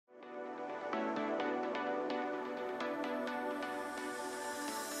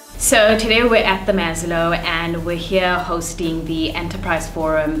So today we're at the Maslow and we're here hosting the Enterprise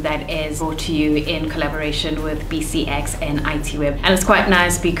Forum that is brought to you in collaboration with BCX and ITWeb. And it's quite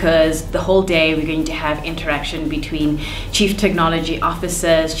nice because the whole day we're going to have interaction between Chief Technology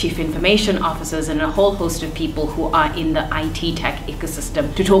Officers, Chief Information Officers, and a whole host of people who are in the IT tech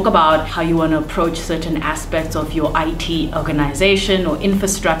ecosystem to talk about how you want to approach certain aspects of your IT organization or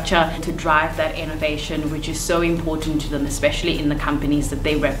infrastructure to drive that innovation, which is so important to them, especially in the companies that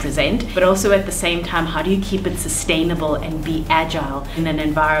they represent. But also at the same time, how do you keep it sustainable and be agile in an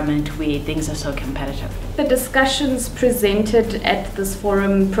environment where things are so competitive? The discussions presented at this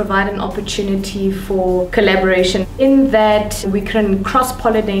forum provide an opportunity for collaboration in that we can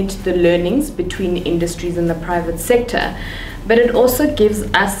cross-pollinate the learnings between industries in the private sector. But it also gives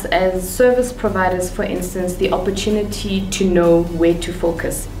us as service providers, for instance, the opportunity to know where to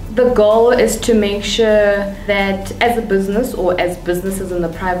focus. The goal is to make sure that as a business or as businesses in the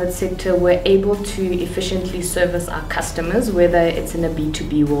private sector, we're able to efficiently service our customers, whether it's in a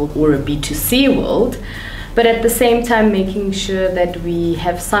B2B world or a B2C world, but at the same time making sure that we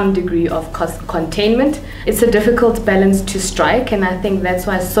have some degree of cost containment. It's a difficult balance to strike, and I think that's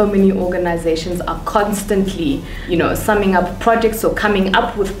why so many organizations are constantly, summing up projects or coming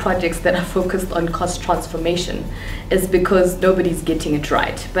up with projects that are focused on cost transformation, is because nobody's getting it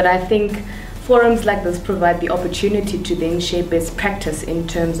right. But I think forums like this provide the opportunity to then share best practice in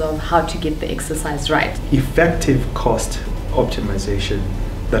terms of how to get the exercise right. Effective cost optimization.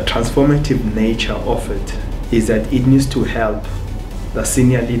 The transformative nature of it is that it needs to help the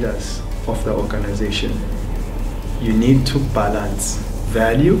senior leaders of the organization. You need to balance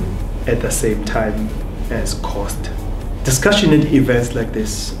value at the same time as cost. Discussion at events like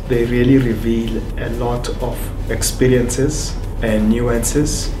this, they really reveal a lot of experiences and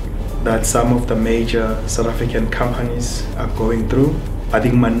nuances that some of the major South African companies are going through. I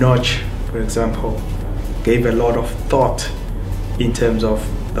think Manoj, for example, gave a lot of thought in terms of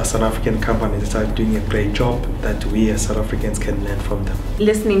the South African companies that are doing a great job that we as South Africans can learn from them.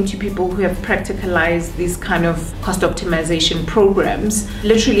 Listening to people who have practicalized these kind of cost optimization programs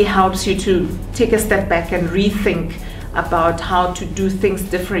literally helps you to take a step back and rethink about how to do things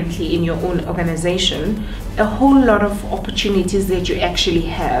differently in your own organization. A whole lot of opportunities that you actually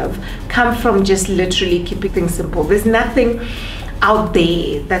have come from just literally keeping things simple. There's nothing out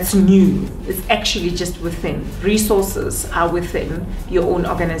there that's new. It's actually just within. Resources are within your own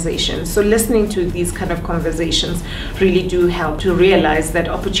organization. So listening to these kind of conversations really do help to realize that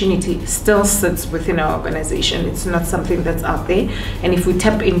opportunity still sits within our organization. It's not something that's out there. And if we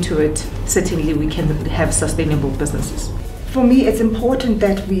tap into it, certainly we can have sustainable businesses. For me, it's important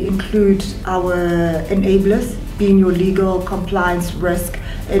that we include our enablers, being your legal, compliance, risk,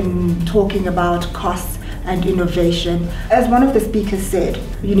 in talking about costs and innovation. As one of the speakers said,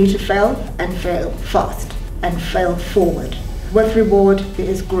 you need to fail and fail fast and fail forward. With reward, there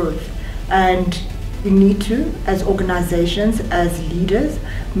is growth. And we need to, as organizations, as leaders,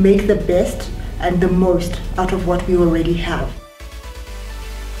 make the best and the most out of what we already have.